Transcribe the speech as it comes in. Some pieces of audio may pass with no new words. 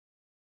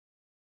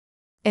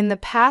In the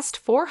past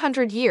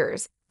 400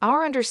 years,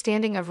 our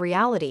understanding of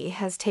reality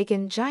has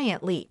taken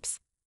giant leaps.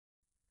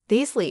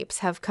 These leaps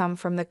have come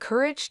from the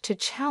courage to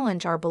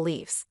challenge our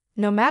beliefs,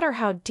 no matter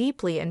how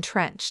deeply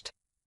entrenched.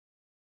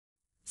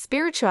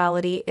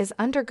 Spirituality is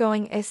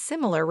undergoing a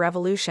similar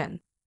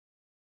revolution.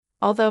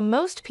 Although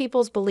most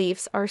people's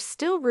beliefs are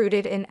still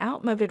rooted in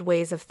outmoded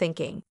ways of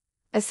thinking,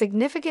 a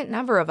significant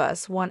number of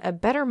us want a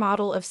better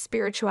model of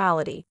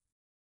spirituality,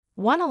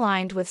 one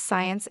aligned with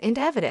science and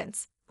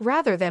evidence,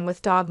 rather than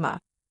with dogma.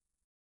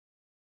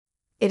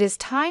 It is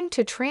time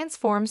to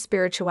transform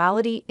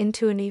spirituality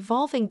into an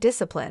evolving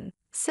discipline,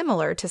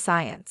 similar to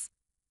science.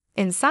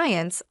 In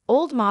science,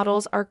 old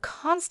models are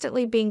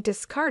constantly being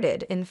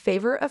discarded in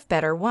favor of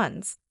better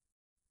ones.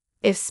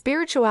 If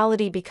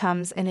spirituality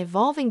becomes an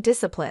evolving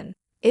discipline,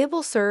 it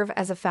will serve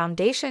as a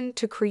foundation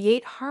to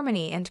create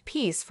harmony and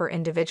peace for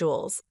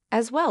individuals,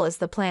 as well as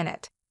the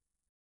planet.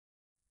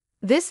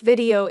 This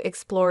video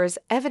explores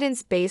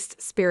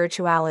evidence-based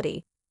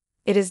spirituality.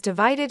 It is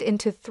divided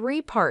into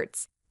 3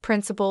 parts: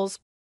 principles,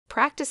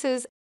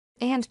 practices,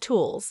 and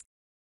tools.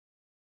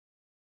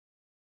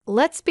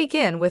 Let's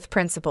begin with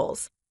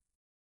principles.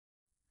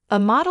 A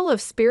model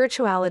of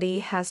spirituality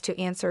has to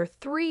answer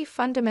 3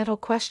 fundamental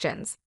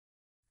questions.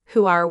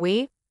 Who are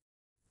we?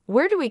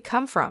 Where do we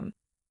come from?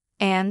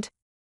 And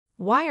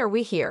why are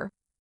we here?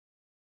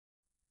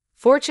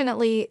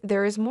 Fortunately,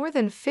 there is more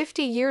than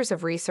 50 years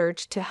of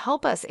research to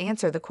help us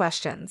answer the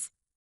questions.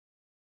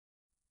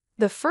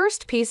 The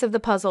first piece of the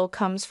puzzle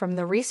comes from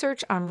the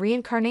research on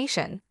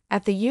reincarnation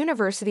at the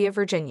University of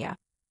Virginia.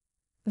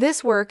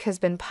 This work has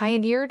been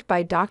pioneered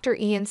by Dr.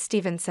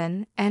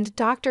 Stevenson and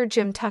Dr.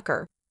 Jim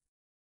Tucker.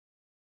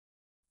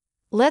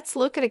 Let's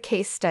look at a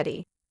case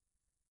study.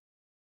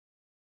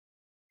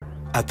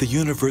 At the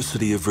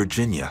University of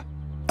Virginia,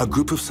 a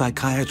group of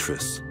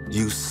psychiatrists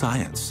used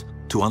science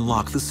to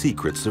unlock the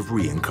secrets of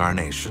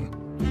reincarnation.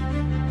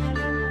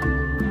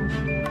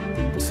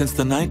 Since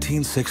the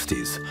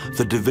 1960s,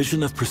 the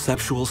Division of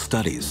Perceptual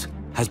Studies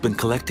has been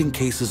collecting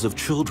cases of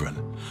children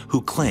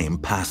who claim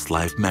past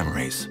life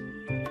memories.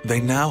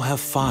 They now have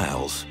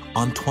files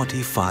on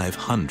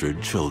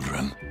 2,500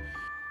 children.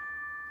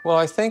 Well,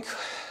 I think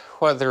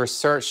what the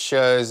research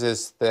shows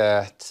is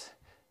that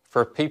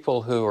for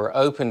people who are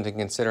open to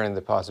considering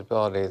the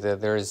possibility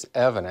that there is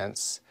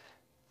evidence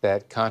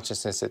that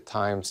consciousness at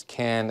times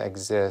can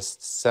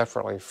exist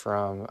separately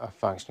from a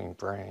functioning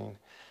brain.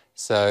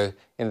 So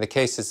in the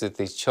cases of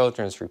these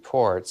children's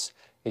reports,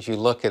 if you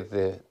look at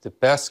the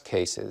best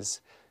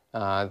cases,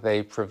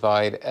 they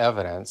provide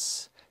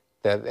evidence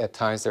that at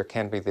times there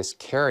can be this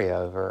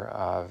carryover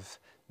of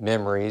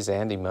memories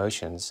and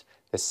emotions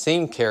that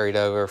seem carried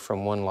over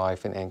from one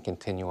life and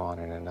continue on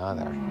in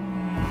another.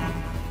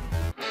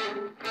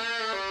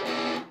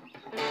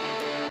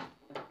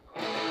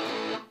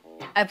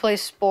 I play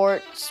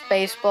sports,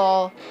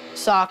 baseball,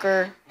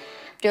 soccer,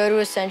 go to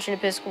Ascension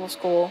Episcopal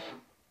School.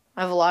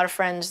 I have a lot of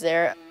friends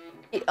there.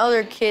 The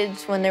other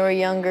kids, when they were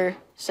younger,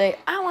 say,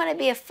 I want to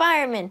be a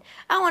fireman,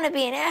 I want to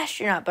be an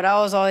astronaut, but I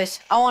was always,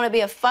 I want to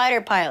be a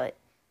fighter pilot.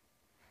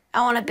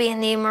 I want to be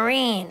in the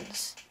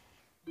Marines.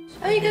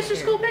 Oh, you got your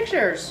school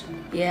pictures?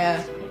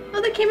 Yeah.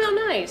 Oh, they came out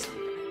nice.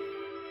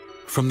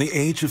 From the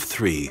age of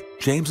 3,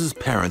 James's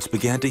parents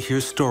began to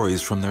hear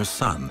stories from their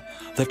son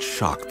that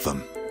shocked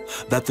them.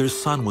 That their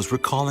son was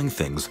recalling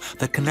things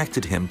that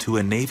connected him to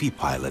a Navy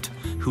pilot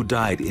who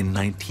died in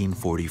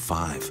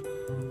 1945.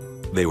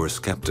 They were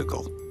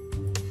skeptical.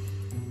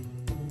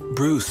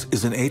 Bruce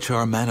is an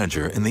HR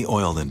manager in the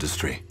oil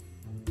industry.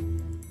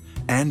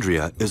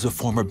 Andrea is a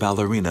former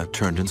ballerina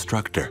turned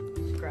instructor.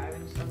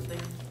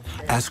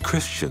 As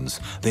Christians,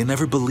 they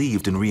never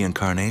believed in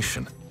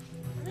reincarnation,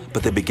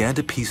 but they began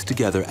to piece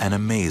together an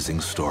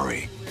amazing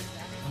story.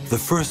 The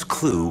first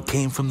clue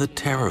came from the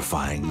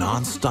terrifying,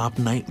 non-stop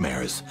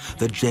nightmares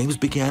that James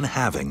began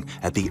having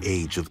at the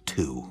age of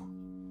 2.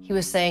 He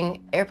was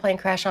saying, airplane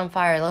crash on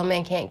fire, little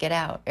man can't get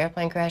out.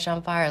 Airplane crash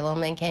on fire, little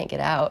man can't get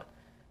out.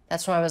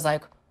 That's when I was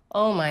like,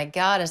 oh my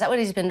God, is that what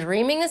he's been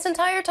dreaming this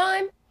entire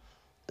time?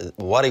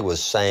 What he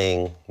was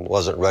saying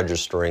wasn't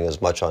registering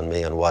as much on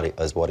me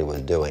as what he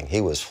was doing. He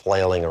was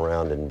flailing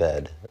around in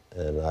bed.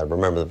 And I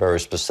remember the very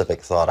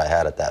specific thought I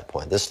had at that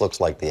point. This looks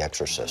like The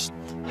Exorcist.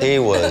 He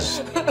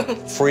was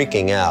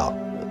freaking out.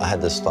 I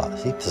had this thought,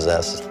 is he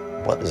possessed?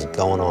 What is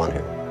going on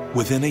here?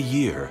 Within a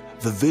year,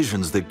 the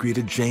visions that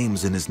greeted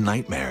James in his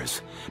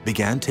nightmares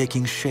began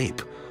taking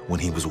shape when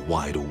he was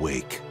wide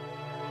awake.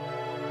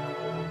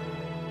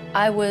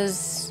 I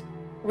was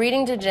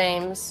reading to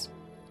James,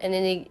 and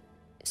then he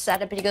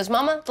sat up and he goes,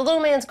 Mama, the little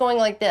man's going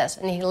like this.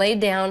 And he laid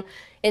down,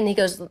 and he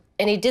goes,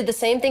 and he did the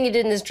same thing he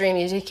did in his dream.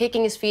 He was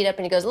kicking his feet up,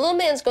 and he goes, the little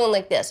man's going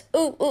like this.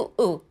 Ooh, ooh,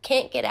 ooh,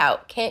 can't get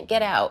out, can't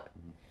get out.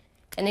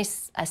 And I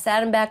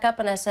sat him back up,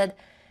 and I said,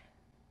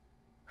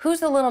 who's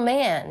the little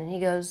man? And he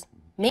goes,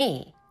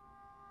 me.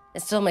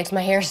 It still makes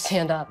my hair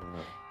stand up.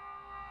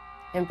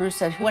 And Bruce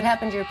said, what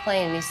happened to your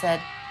plane? And he said,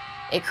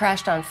 it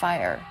crashed on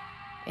fire.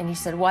 And he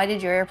said, why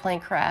did your airplane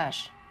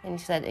crash? And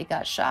he said, it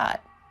got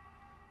shot.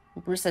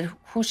 And Bruce said,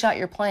 who shot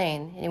your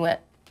plane? And he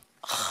went,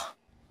 ugh.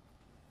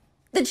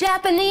 The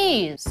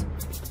Japanese!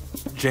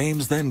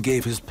 James then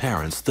gave his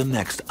parents the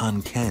next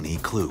uncanny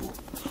clue,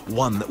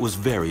 one that was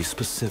very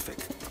specific,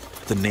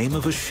 the name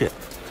of a ship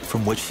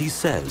from which he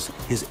says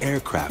his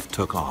aircraft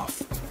took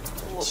off.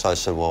 So I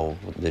said, well,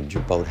 did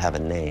your boat have a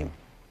name?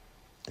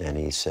 And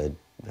he said,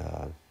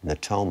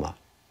 Natoma.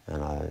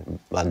 And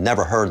I'd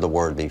never heard the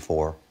word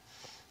before.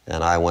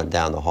 And I went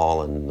down the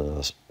hall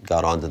and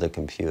got onto the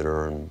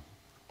computer and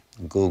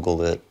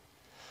Googled it.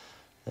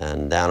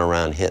 And down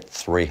around hit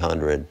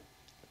 300,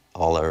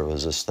 all there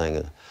was this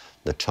thing,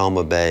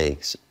 Natoma Bay,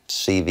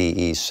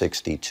 CVE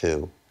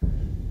 62.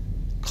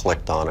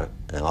 Clicked on it,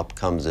 and up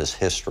comes this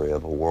history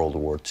of a World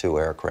War II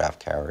aircraft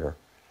carrier.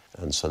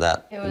 And so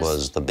that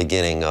was the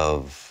beginning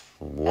of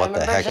what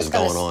the heck is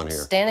going on here.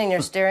 Standing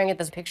there staring at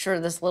this picture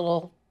of this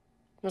little,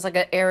 it was like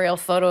an aerial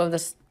photo of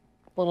this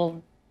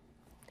little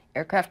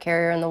aircraft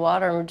carrier in the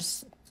water, and we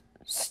just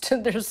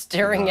stood there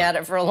staring at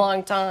it for a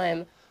long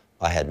time.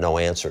 I had no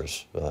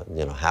answers.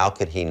 You know, how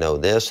could he know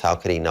this? How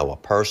could he know a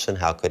person?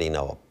 How could he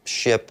know a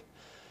ship?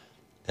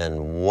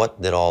 And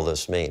what did all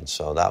this mean?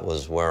 So that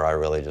was where I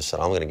really just said,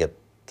 I'm going to get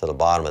to the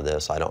bottom of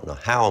this. I don't know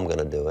how I'm going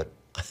to do it.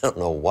 I don't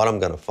know what I'm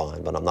going to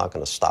find, but I'm not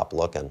going to stop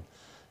looking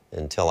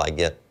until I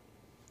get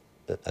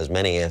as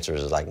many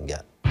answers as I can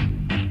get.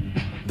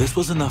 This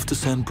was enough to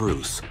send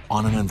Bruce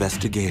on an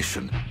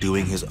investigation,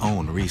 doing his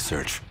own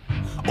research.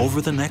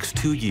 Over the next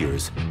 2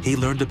 years, he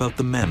learned about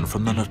the men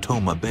from the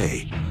Natoma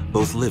Bay,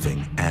 both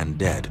living and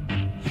dead.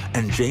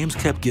 And James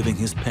kept giving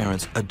his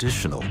parents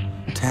additional,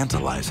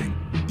 tantalizing,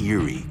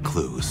 eerie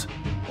clues.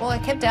 Well, I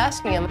kept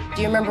asking him,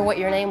 do you remember what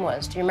your name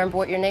was? Do you remember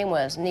what your name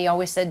was? And he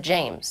always said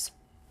James.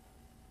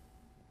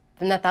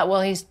 And I thought,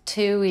 well, he's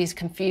 2, he's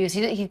confused.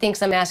 He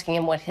thinks I'm asking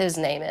him what his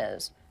name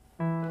is.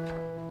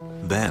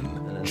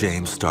 Then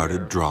James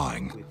started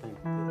drawing.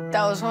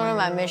 That was one of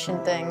my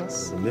mission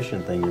things. The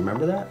mission thing, you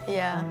remember that?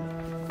 Yeah.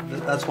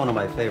 That's one of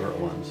my favorite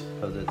ones.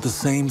 The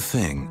same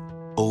thing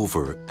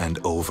over and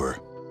over,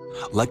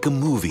 like a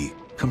movie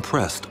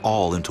compressed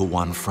all into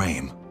one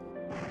frame.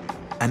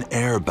 An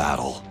air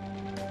battle.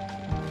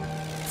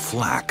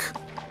 Flak.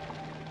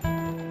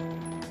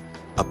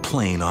 A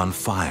plane on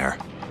fire.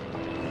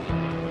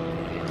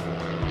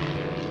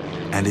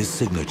 And his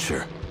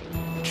signature,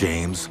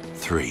 James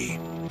 3.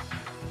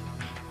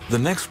 The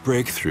next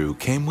breakthrough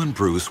came when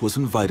Bruce was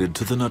invited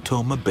to the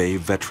Natoma Bay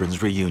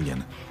Veterans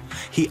Reunion.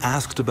 He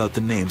asked about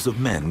the names of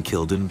men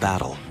killed in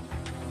battle.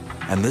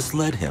 And this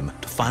led him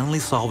to finally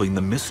solving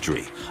the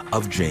mystery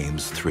of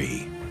James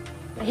 3.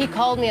 He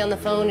called me on the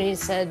phone and he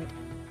said,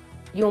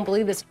 you won't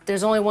believe this,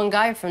 there's only one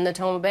guy from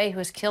Natoma Bay who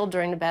was killed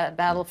during the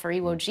battle for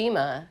Iwo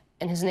Jima,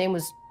 and his name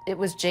was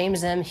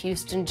James M.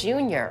 Houston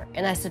Jr.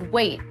 And I said,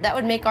 wait, that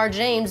would make our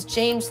James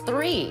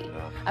 3.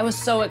 I was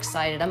so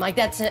excited. I'm like,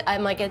 that's it.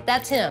 I'm like,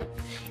 that's him.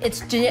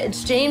 It's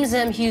James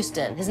M.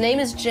 Houston. His name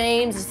is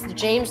James. It's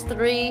James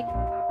 3.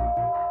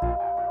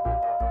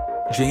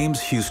 James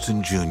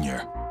Houston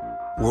Jr.,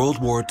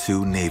 World War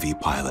II Navy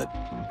pilot.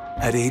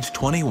 At age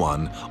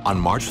 21, on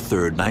March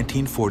 3,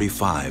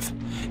 1945,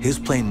 his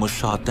plane was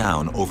shot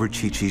down over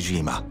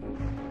Chichijima.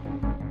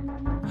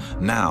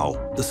 Now,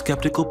 the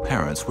skeptical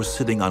parents were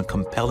sitting on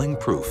compelling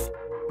proof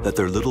that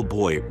their little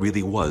boy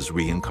really was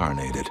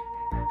reincarnated.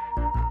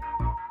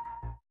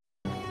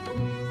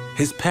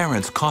 His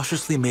parents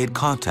cautiously made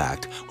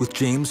contact with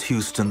James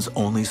Houston's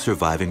only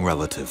surviving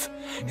relative,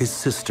 his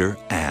sister,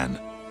 Anne.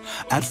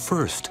 At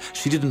first,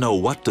 she didn't know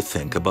what to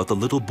think about the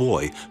little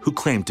boy who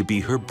claimed to be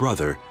her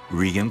brother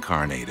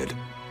reincarnated.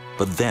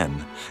 But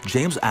then,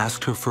 James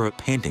asked her for a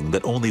painting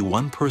that only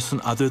one person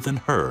other than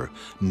her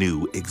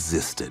knew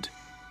existed.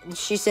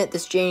 She sent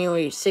this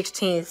January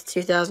 16th,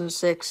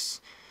 2006.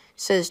 It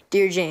says,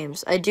 Dear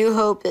James, I do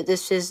hope that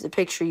this is the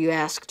picture you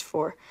asked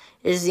for.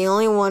 It is the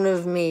only one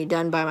of me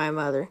done by my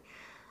mother.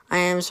 I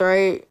am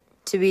sorry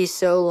to be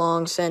so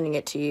long sending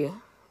it to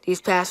you.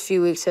 These past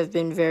few weeks have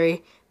been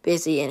very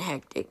busy and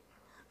hectic.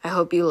 I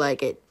hope you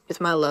like it.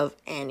 With my love,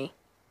 Annie.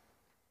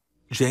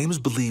 James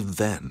believed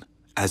then,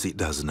 as he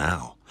does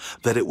now,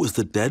 that it was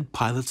the dead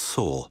pilot's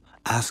soul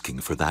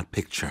asking for that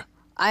picture.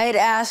 I had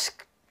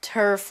asked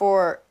her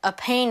for a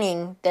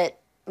painting that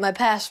my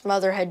past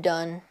mother had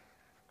done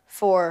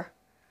for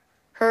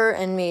her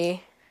and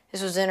me.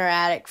 This was in her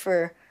attic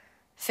for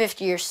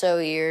 50 or so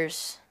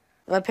years.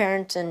 My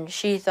parents and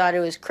she thought it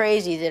was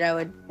crazy that I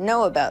would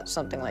know about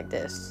something like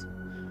this.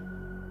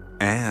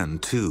 Anne,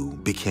 too,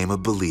 became a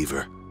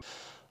believer.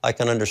 I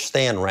can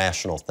understand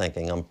rational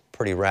thinking. I'm a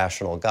pretty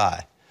rational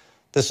guy.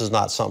 This is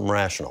not something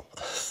rational.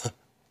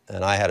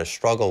 And I had a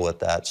struggle with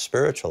that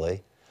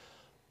spiritually.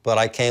 But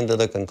I came to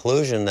the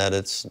conclusion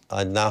that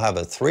I now have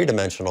a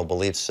 3-dimensional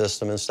belief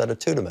system instead of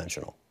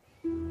 2-dimensional.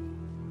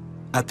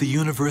 At the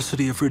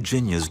University of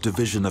Virginia's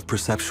Division of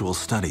Perceptual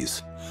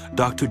Studies,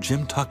 Dr.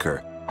 Jim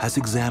Tucker has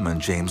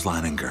examined James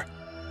Leininger.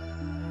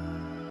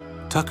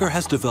 Tucker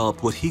has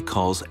developed what he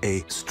calls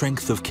a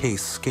strength of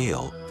case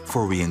scale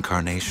for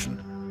reincarnation,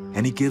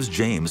 and he gives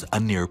James a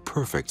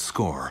near-perfect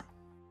score.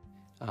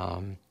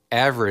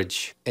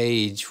 average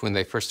age when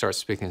they first start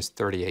speaking is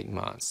 38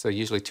 months. So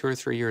usually 2 or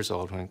 3 years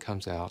old when it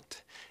comes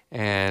out.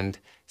 And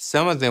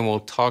some of them will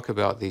talk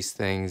about these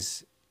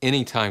things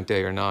anytime,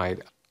 day or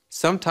night.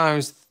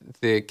 Sometimes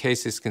the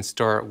cases can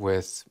start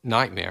with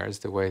nightmares,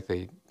 the way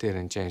they did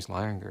in James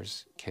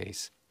Leininger's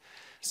case.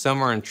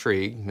 Some are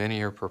intrigued,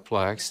 many are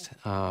perplexed,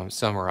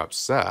 some are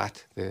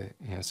upset.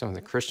 Some of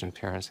the Christian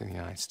parents in the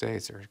United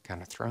States are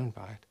kind of thrown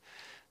by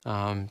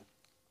it.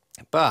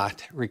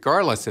 But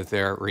regardless of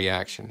their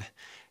reaction,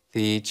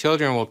 the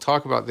children will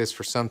talk about this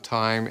for some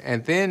time,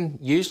 and then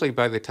usually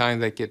by the time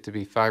they get to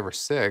be 5 or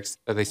 6,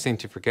 they seem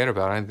to forget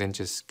about it and then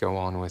just go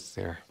on with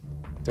their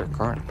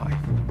current life.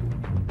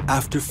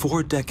 After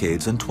 4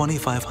 decades and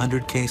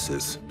 2,500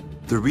 cases,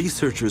 the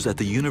researchers at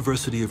the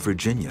University of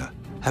Virginia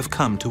have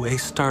come to a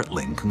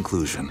startling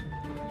conclusion.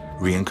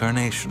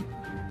 Reincarnation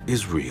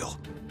is real.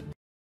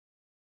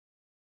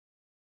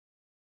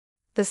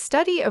 The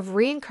study of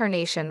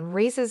reincarnation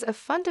raises a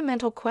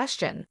fundamental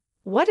question.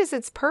 What is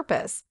its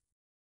purpose?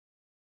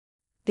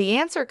 The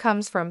answer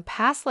comes from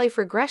past life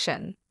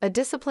regression, a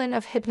discipline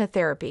of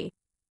hypnotherapy.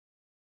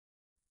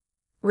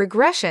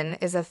 Regression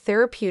is a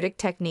therapeutic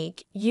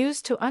technique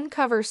used to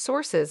uncover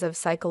sources of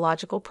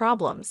psychological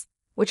problems,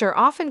 which are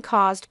often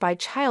caused by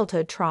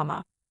childhood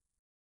trauma.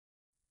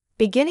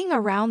 Beginning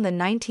around the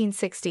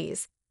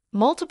 1960s,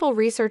 multiple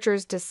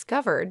researchers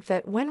discovered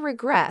that when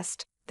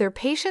regressed, their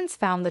patients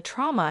found the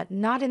trauma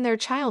not in their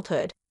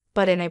childhood,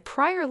 but in a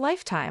prior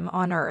lifetime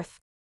on Earth.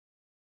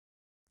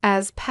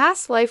 As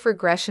past life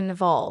regression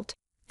evolved,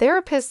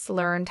 therapists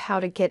learned how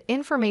to get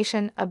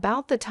information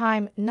about the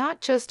time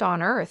not just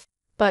on Earth,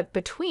 but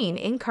between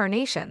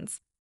incarnations.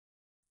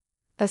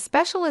 A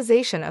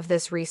specialization of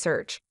this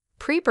research,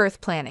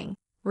 pre-birth planning,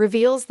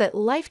 reveals that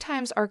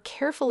lifetimes are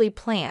carefully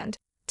planned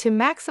to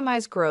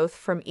maximize growth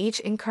from each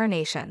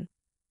incarnation.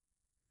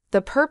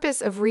 The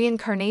purpose of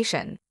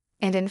reincarnation,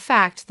 and in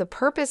fact the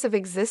purpose of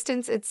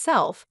existence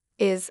itself,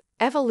 is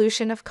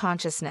evolution of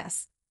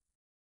consciousness.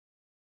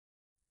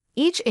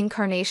 Each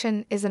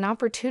incarnation is an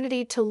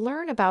opportunity to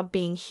learn about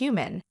being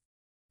human,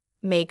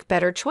 make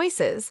better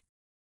choices,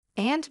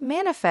 and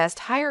manifest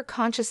higher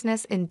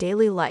consciousness in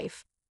daily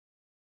life.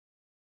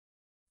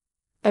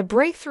 A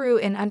breakthrough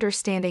in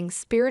understanding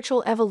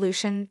spiritual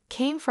evolution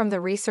came from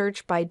the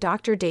research by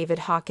Dr. David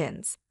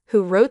Hawkins,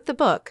 who wrote the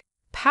book,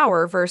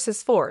 Power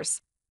versus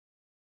Force.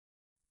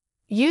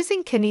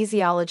 Using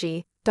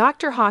kinesiology,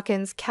 Dr.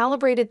 Hawkins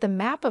calibrated the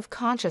map of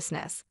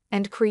consciousness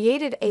and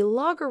created a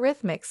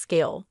logarithmic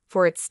scale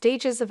for its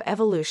stages of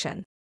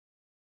evolution.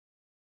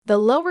 The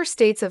lower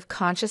states of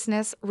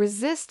consciousness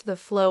resist the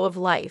flow of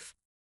life.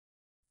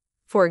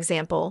 For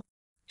example,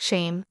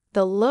 shame,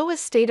 the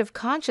lowest state of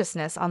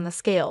consciousness on the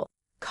scale,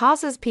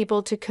 causes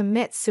people to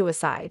commit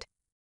suicide.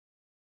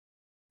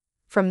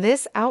 From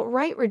this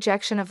outright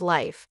rejection of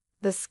life,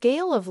 the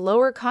scale of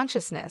lower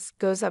consciousness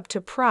goes up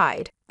to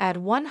pride at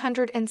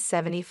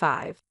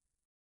 175.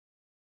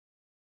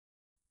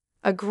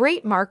 A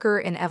great marker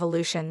in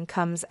evolution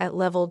comes at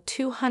level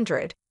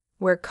 200,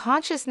 where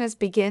consciousness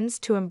begins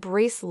to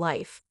embrace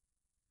life.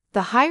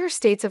 The higher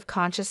states of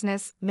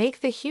consciousness make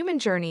the human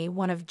journey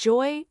one of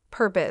joy,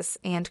 purpose,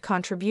 and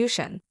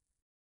contribution.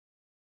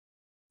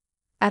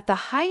 At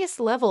the highest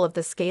level of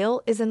the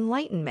scale is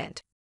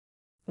enlightenment,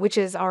 which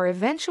is our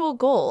eventual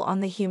goal on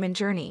the human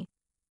journey.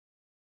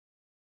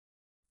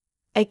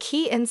 A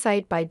key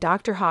insight by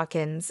Dr.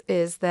 Hawkins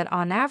is that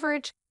on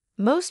average,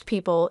 most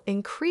people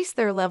increase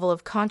their level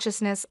of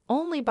consciousness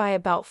only by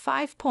about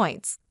 5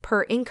 points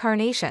per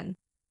incarnation.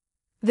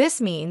 This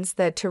means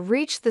that to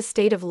reach the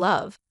state of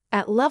love,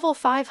 at level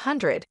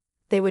 500,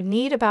 they would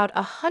need about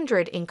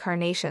 100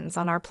 incarnations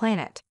on our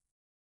planet.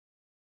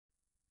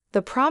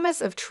 The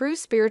promise of true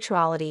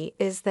spirituality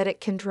is that it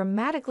can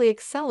dramatically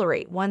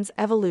accelerate one's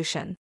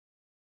evolution.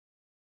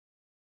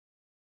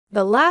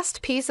 The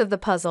last piece of the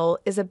puzzle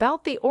is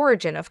about the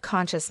origin of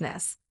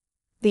consciousness.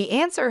 The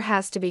answer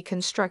has to be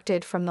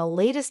constructed from the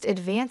latest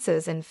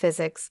advances in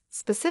physics,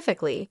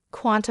 specifically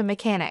quantum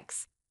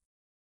mechanics.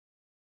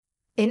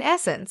 In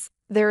essence,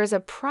 there is a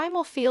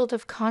primal field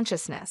of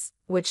consciousness,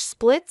 which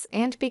splits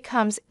and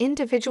becomes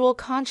individual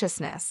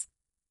consciousness.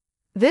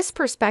 This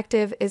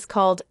perspective is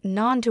called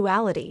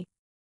non-duality.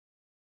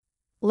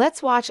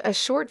 Let's watch a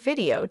short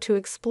video to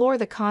explore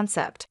the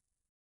concept.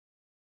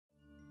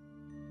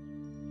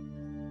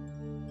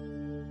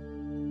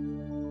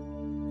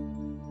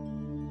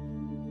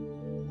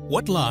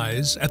 What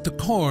lies at the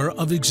core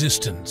of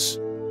existence?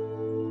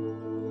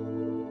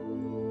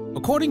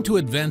 According to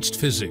advanced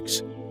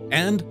physics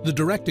and the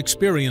direct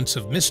experience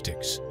of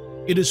mystics,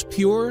 it is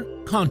pure,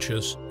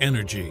 conscious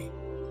energy.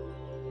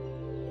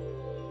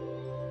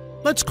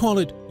 Let's call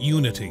it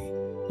unity,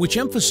 which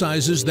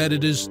emphasizes that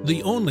it is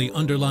the only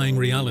underlying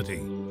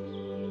reality.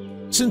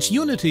 Since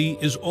unity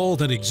is all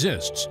that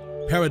exists,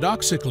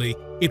 paradoxically,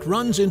 it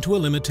runs into a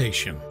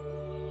limitation.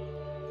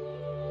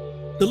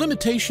 The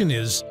limitation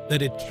is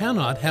that it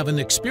cannot have an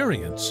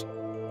experience,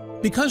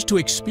 because to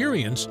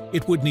experience,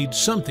 it would need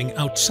something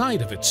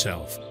outside of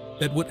itself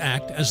that would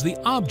act as the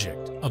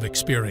object of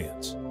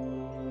experience.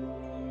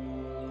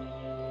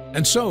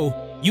 And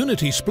so,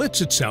 unity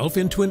splits itself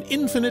into an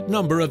infinite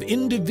number of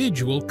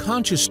individual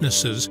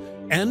consciousnesses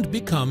and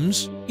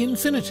becomes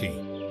infinity.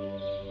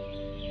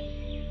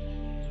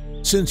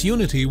 Since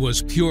unity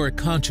was pure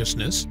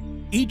consciousness,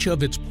 each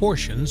of its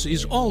portions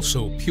is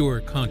also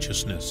pure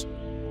consciousness.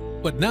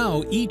 But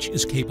now each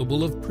is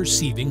capable of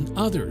perceiving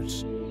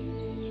others.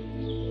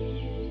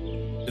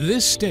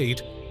 This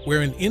state,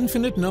 where an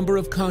infinite number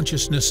of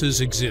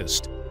consciousnesses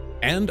exist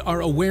and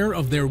are aware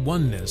of their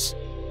oneness,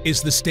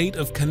 is the state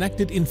of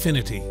connected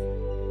infinity.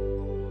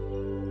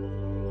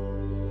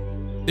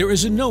 There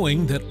is a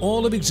knowing that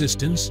all of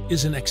existence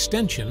is an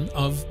extension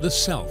of the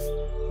Self.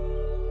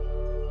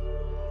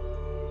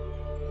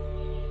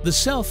 The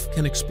Self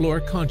can explore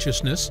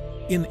consciousness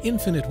in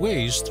infinite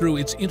ways through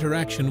its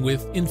interaction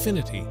with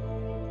infinity.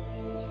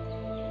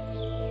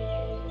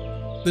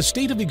 The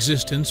state of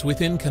existence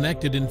within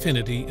connected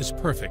infinity is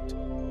perfect,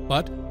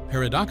 but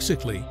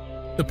paradoxically,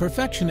 the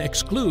perfection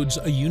excludes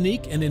a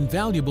unique and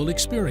invaluable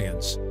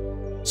experience: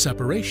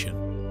 separation.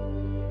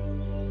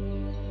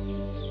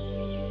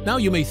 Now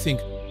you may think,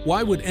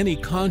 why would any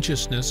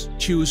consciousness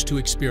choose to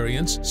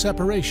experience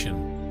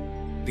separation?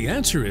 The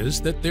answer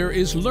is that there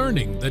is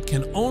learning that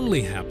can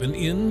only happen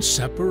in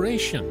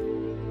separation.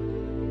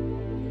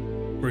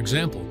 For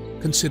example,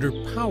 consider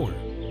power,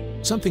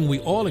 something we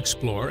all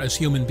explore as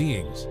human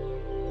beings.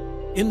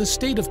 In the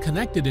state of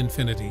connected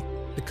infinity,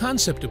 the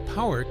concept of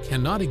power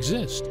cannot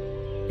exist,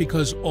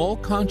 because all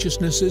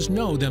consciousnesses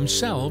know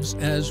themselves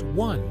as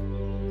one.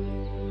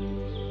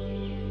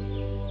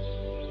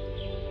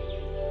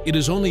 It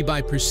is only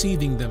by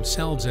perceiving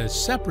themselves as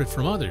separate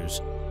from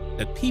others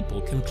that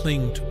people can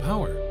cling to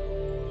power.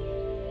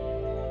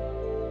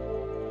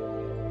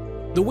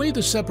 The way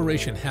the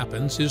separation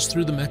happens is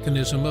through the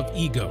mechanism of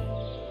ego.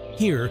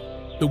 Here,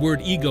 the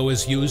word ego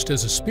is used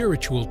as a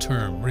spiritual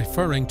term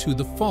referring to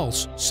the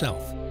false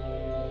self.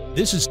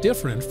 This is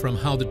different from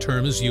how the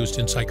term is used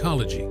in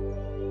psychology.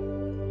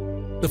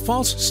 The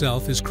false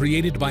self is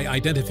created by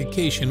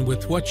identification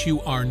with what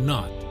you are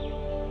not.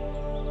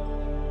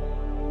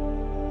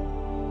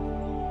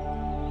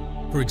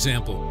 For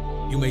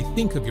example, you may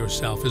think of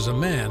yourself as a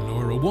man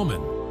or a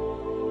woman.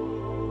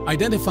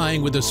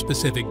 Identifying with a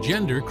specific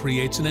gender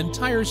creates an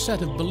entire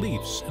set of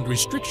beliefs and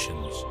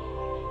restrictions.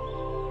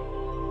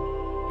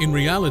 In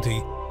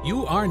reality,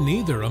 you are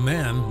neither a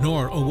man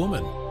nor a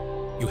woman.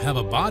 You have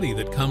a body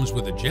that comes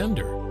with a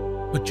gender,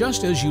 but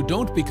just as you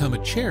don't become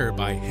a chair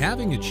by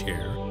having a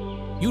chair,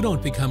 you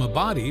don't become a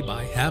body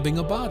by having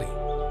a body.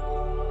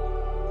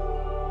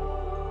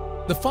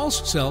 The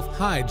false self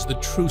hides the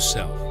true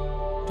self,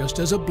 just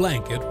as a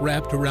blanket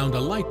wrapped around a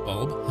light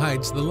bulb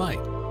hides the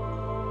light.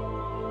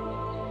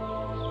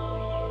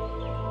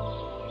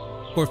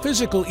 For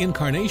physical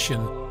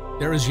incarnation,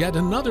 there is yet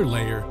another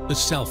layer the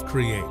self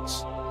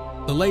creates,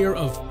 the layer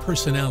of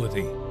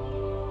personality.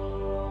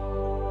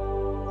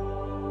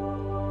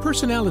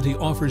 Personality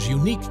offers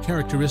unique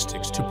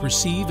characteristics to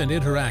perceive and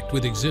interact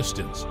with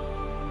existence.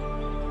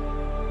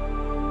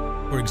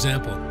 For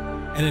example,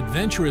 an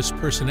adventurous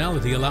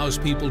personality allows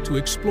people to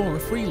explore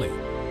freely.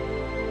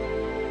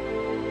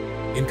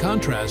 In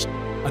contrast,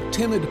 a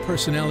timid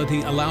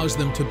personality allows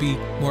them to be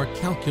more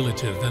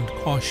calculative and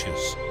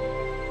cautious.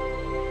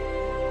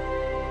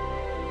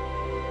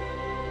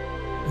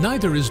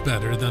 Neither is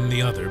better than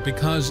the other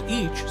because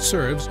each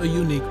serves a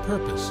unique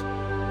purpose.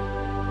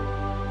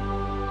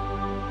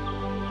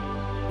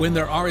 When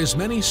there are as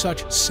many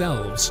such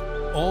selves,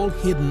 all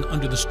hidden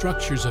under the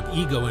structures of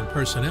ego and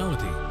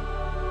personality,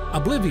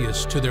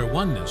 oblivious to their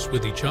oneness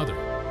with each other,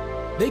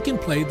 they can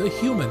play the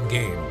human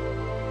game,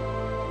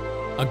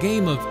 a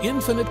game of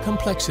infinite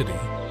complexity,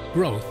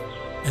 growth,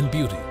 and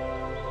beauty.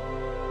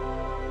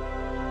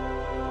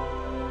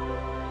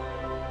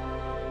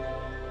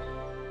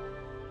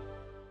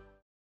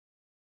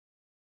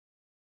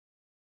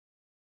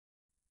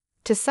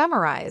 To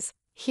summarize,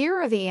 here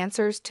are the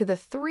answers to the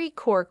 3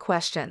 core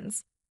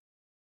questions.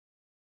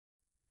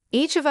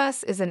 Each of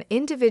us is an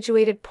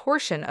individuated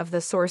portion of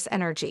the source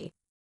energy.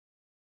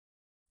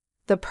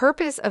 The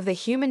purpose of the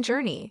human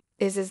journey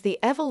is the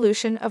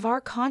evolution of our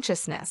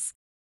consciousness.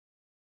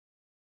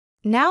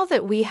 Now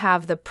that we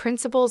have the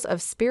principles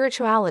of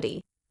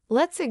spirituality,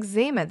 let's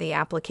examine the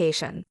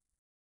application.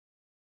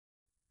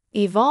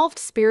 Evolved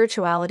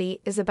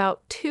spirituality is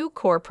about 2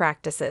 core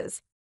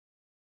practices: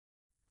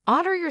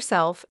 honor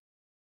yourself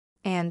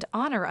and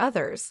honor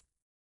others.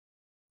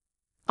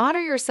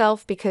 Honor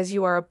yourself because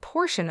you are a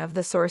portion of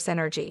the source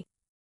energy.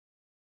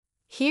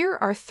 Here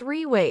are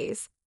 3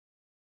 ways.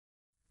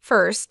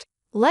 First,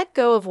 let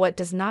go of what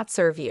does not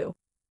serve you.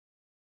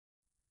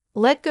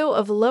 Let go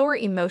of lower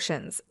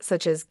emotions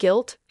such as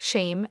guilt,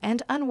 shame,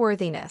 and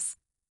unworthiness.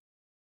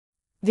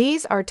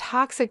 These are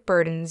toxic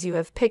burdens you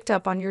have picked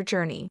up on your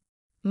journey,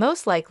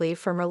 most likely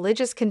from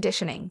religious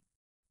conditioning.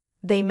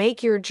 They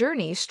make your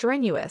journey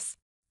strenuous.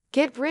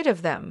 Get rid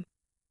of them.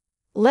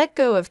 Let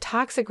go of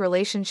toxic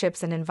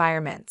relationships and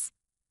environments.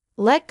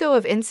 Let go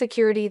of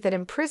insecurity that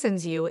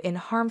imprisons you in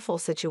harmful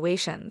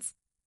situations.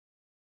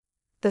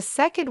 The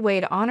 2nd way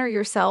to honor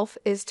yourself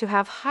is to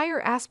have higher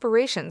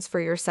aspirations for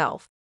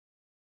yourself.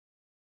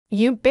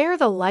 You bear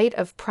the light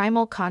of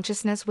primal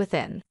consciousness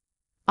within.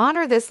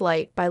 Honor this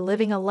light by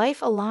living a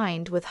life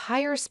aligned with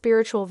higher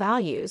spiritual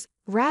values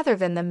rather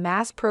than the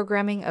mass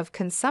programming of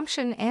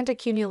consumption and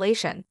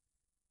accumulation.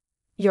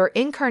 Your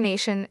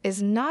incarnation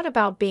is not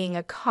about being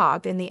a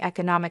cog in the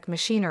economic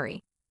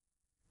machinery.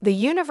 The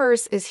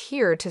universe is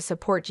here to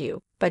support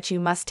you, but you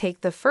must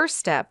take the first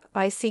step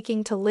by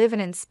seeking to live an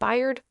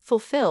inspired,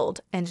 fulfilled,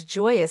 and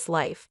joyous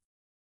life.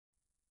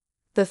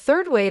 The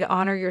third way to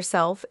honor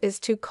yourself is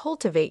to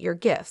cultivate your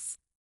gifts.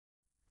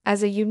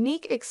 As a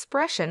unique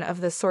expression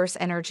of the source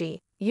energy,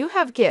 you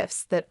have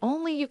gifts that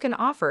only you can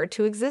offer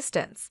to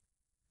existence.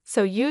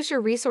 So use your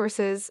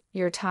resources,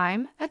 your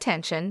time,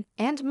 attention,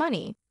 and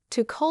money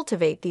to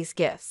cultivate these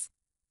gifts.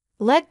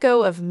 Let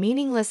go of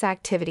meaningless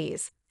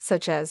activities,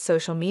 such as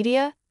social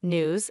media,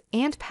 news,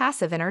 and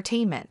passive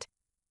entertainment.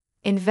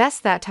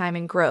 Invest that time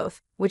in growth,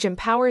 which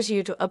empowers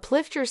you to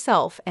uplift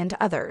yourself and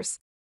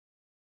others.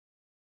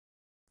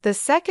 The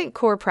second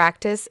core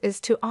practice is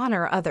to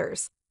honor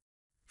others.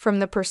 From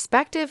the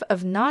perspective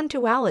of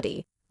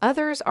non-duality,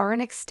 others are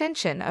an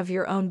extension of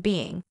your own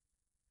being.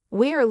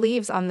 We are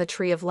leaves on the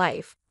tree of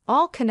life,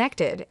 all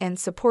connected and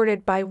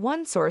supported by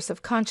one source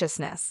of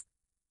consciousness.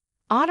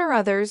 Honor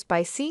others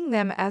by seeing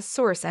them as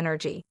source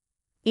energy.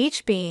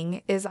 Each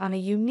being is on a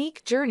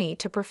unique journey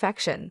to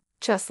perfection,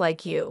 just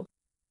like you.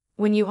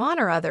 When you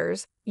honor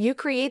others, you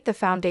create the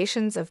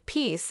foundations of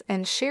peace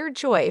and shared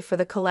joy for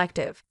the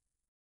collective.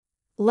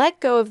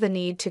 Let go of the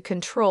need to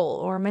control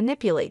or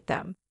manipulate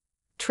them.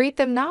 Treat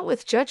them not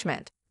with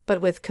judgment, but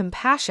with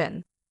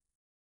compassion.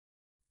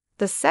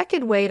 The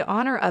second way to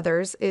honor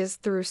others is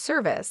through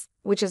service,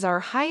 which is our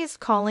highest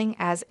calling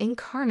as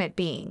incarnate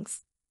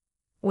beings.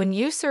 When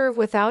you serve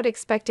without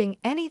expecting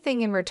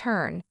anything in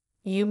return,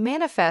 you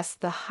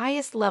manifest the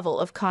highest level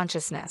of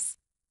consciousness.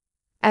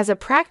 As a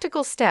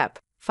practical step,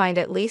 find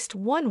at least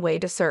one way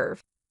to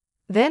serve.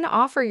 Then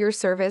offer your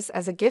service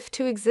as a gift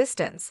to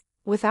existence,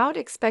 without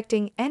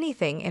expecting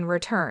anything in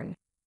return.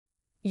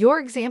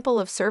 Your example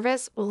of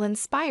service will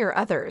inspire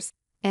others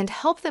and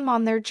help them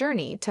on their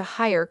journey to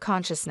higher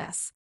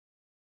consciousness.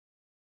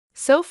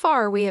 So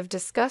far, we have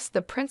discussed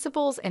the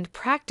principles and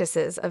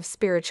practices of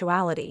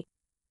spirituality.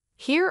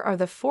 Here are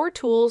the 4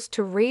 tools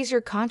to raise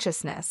your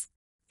consciousness: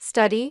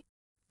 study,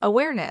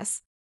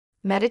 awareness,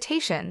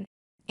 meditation,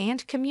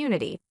 and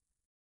community.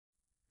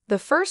 The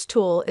first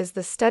tool is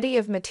the study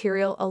of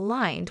material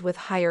aligned with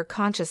higher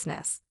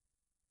consciousness.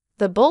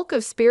 The bulk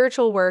of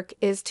spiritual work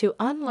is to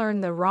unlearn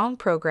the wrong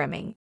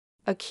programming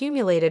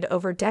accumulated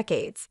over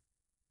decades.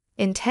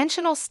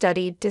 Intentional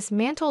study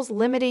dismantles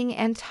limiting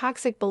and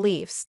toxic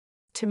beliefs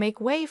to make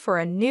way for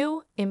a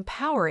new,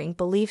 empowering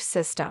belief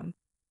system.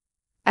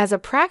 As a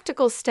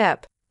practical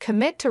step,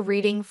 commit to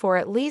reading for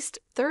at least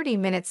 30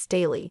 minutes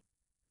daily.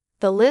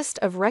 The list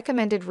of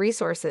recommended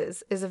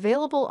resources is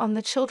available on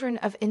the Children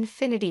of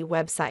Infinity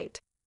website.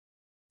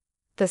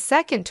 The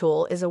second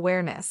tool is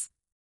awareness.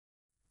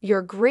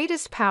 Your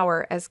greatest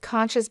power as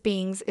conscious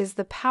beings is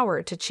the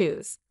power to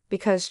choose,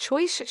 because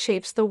choice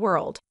shapes the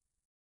world.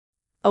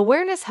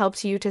 Awareness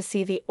helps you to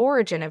see the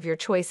origin of your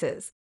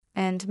choices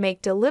and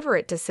make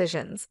deliberate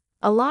decisions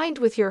aligned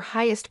with your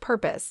highest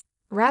purpose,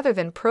 rather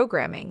than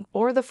programming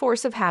or the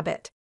force of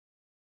habit.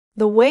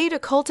 The way to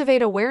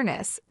cultivate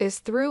awareness is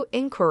through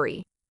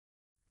inquiry.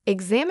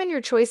 Examine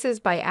your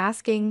choices by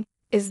asking,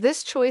 is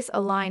this choice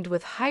aligned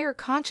with higher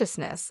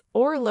consciousness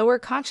or lower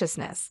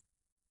consciousness?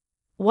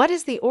 What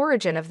is the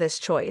origin of this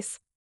choice?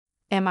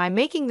 Am I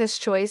making this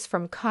choice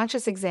from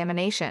conscious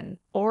examination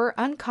or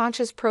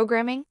unconscious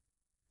programming?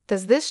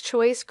 Does this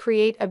choice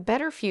create a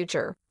better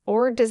future,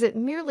 or does it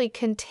merely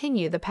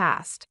continue the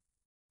past?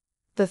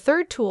 The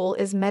third tool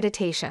is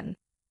meditation.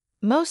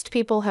 Most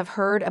people have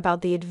heard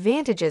about the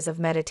advantages of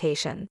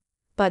meditation,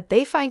 but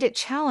they find it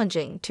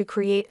challenging to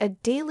create a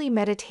daily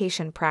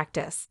meditation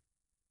practice.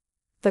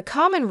 The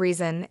common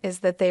reason is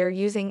that they are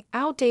using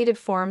outdated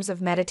forms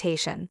of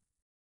meditation.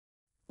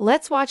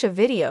 Let's watch a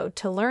video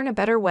to learn a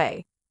better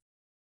way.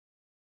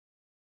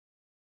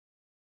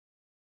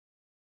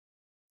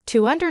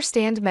 To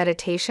understand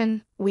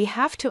meditation, we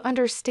have to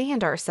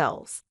understand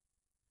ourselves.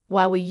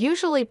 While we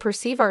usually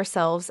perceive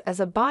ourselves as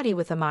a body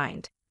with a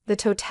mind, the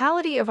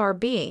totality of our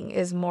being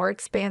is more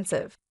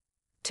expansive.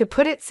 To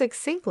put it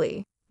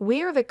succinctly,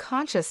 we are the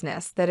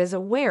consciousness that is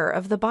aware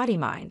of the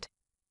body-mind.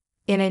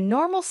 In a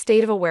normal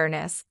state of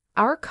awareness,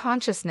 our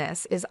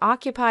consciousness is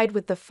occupied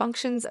with the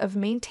functions of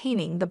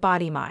maintaining the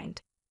body-mind.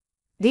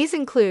 These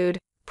include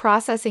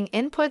processing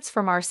inputs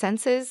from our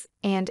senses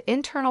and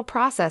internal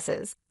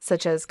processes,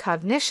 such as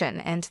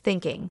cognition and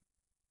thinking.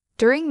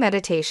 During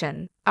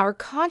meditation, our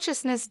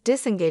consciousness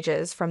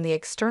disengages from the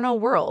external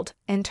world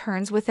and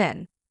turns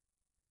within.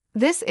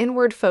 This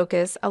inward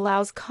focus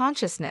allows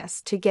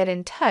consciousness to get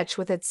in touch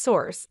with its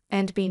source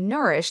and be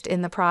nourished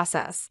in the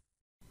process.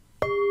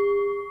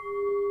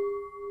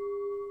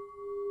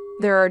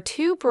 There are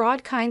 2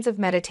 broad kinds of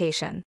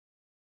meditation.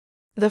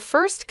 The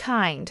first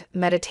kind,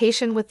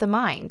 meditation with the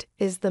mind,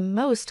 is the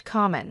most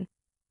common.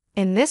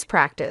 In this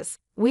practice,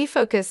 we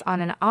focus on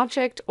an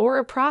object or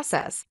a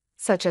process,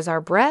 such as our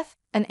breath,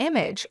 an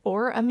image,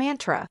 or a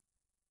mantra.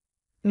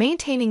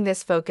 Maintaining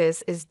this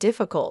focus is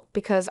difficult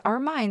because our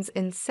minds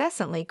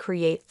incessantly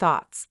create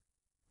thoughts.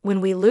 When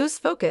we lose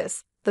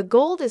focus, the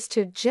goal is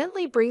to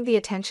gently bring the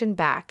attention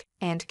back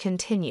and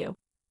continue.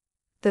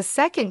 The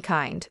second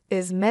kind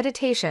is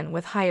meditation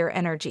with higher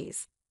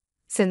energies.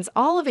 Since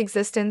all of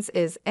existence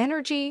is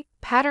energy,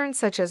 patterns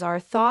such as our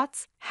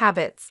thoughts,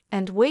 habits,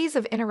 and ways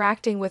of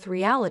interacting with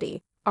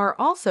reality are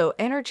also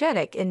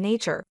energetic in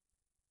nature.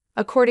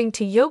 According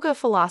to yoga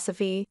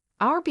philosophy,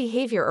 our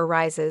behavior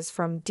arises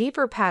from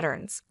deeper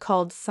patterns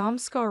called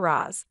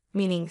samskaras,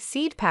 meaning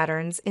seed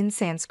patterns in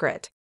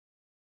Sanskrit.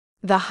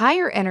 The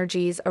higher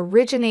energies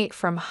originate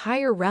from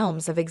higher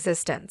realms of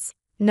existence,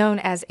 known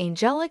as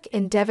angelic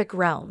and devic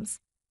realms.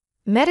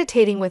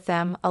 Meditating with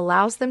them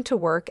allows them to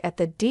work at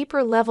the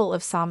deeper level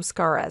of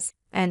samskaras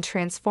and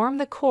transform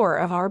the core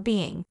of our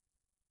being.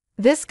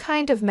 This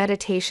kind of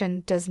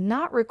meditation does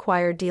not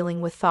require dealing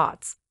with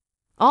thoughts.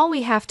 All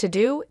we have to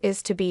do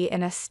is to be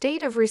in a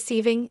state of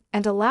receiving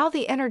and allow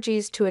the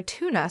energies to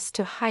attune us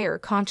to higher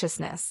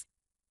consciousness.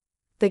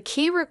 The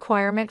key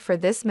requirement for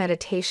this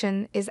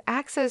meditation is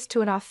access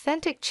to an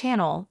authentic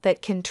channel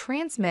that can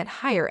transmit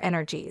higher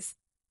energies.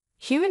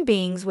 Human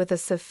beings with a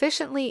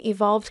sufficiently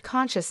evolved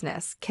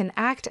consciousness can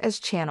act as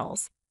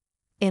channels.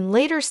 In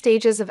later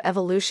stages of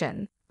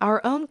evolution,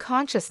 our own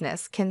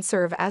consciousness can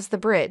serve as the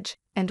bridge,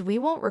 and we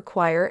won't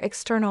require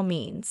external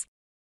means.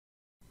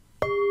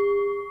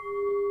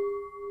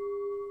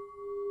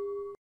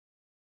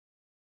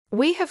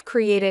 We have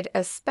created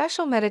a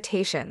special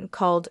meditation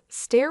called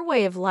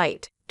Stairway of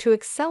Light to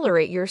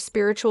accelerate your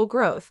spiritual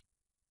growth.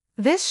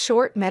 This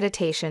short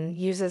meditation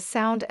uses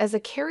sound as a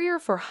carrier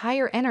for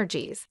higher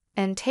energies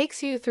and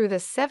takes you through the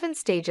 7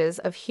 stages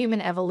of human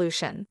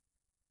evolution.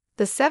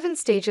 The 7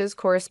 stages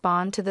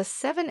correspond to the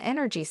 7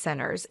 energy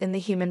centers in the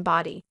human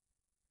body.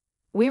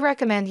 We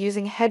recommend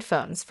using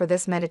headphones for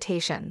this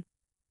meditation.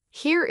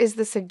 Here is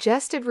the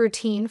suggested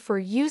routine for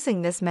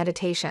using this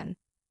meditation.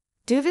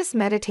 Do this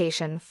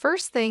meditation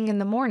first thing in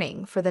the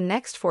morning for the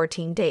next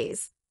 14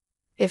 days.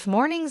 If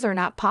mornings are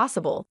not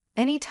possible,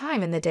 any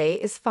time in the day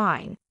is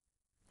fine.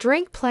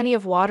 Drink plenty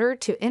of water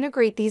to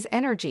integrate these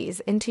energies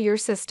into your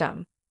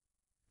system.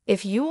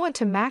 If you want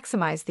to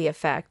maximize the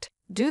effect,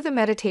 do the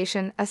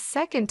meditation a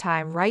second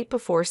time right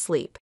before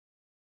sleep.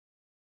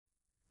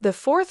 The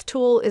fourth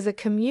tool is a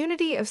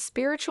community of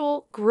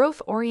spiritual,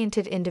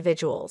 growth-oriented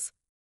individuals.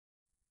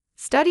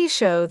 Studies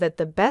show that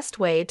the best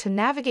way to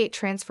navigate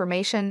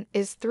transformation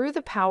is through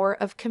the power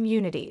of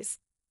communities.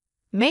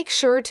 Make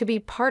sure to be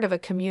part of a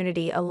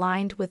community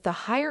aligned with the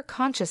higher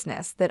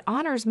consciousness that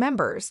honors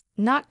members,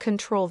 not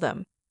control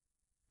them.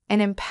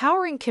 An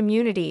empowering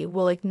community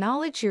will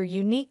acknowledge your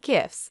unique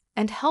gifts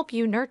and help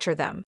you nurture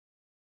them.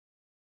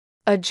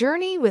 A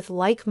journey with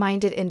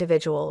like-minded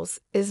individuals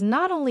is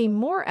not only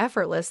more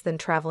effortless than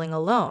traveling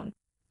alone,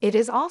 it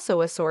is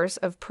also a source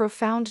of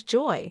profound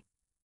joy.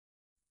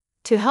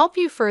 To help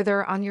you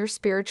further on your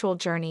spiritual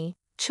journey,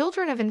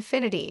 Children of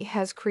Infinity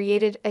has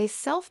created a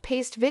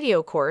self-paced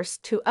video course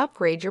to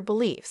upgrade your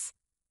beliefs.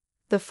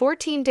 The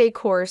 14-day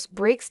course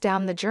breaks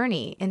down the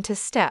journey into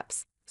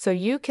steps so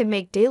you can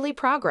make daily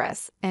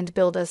progress and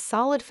build a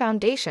solid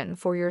foundation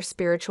for your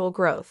spiritual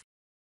growth.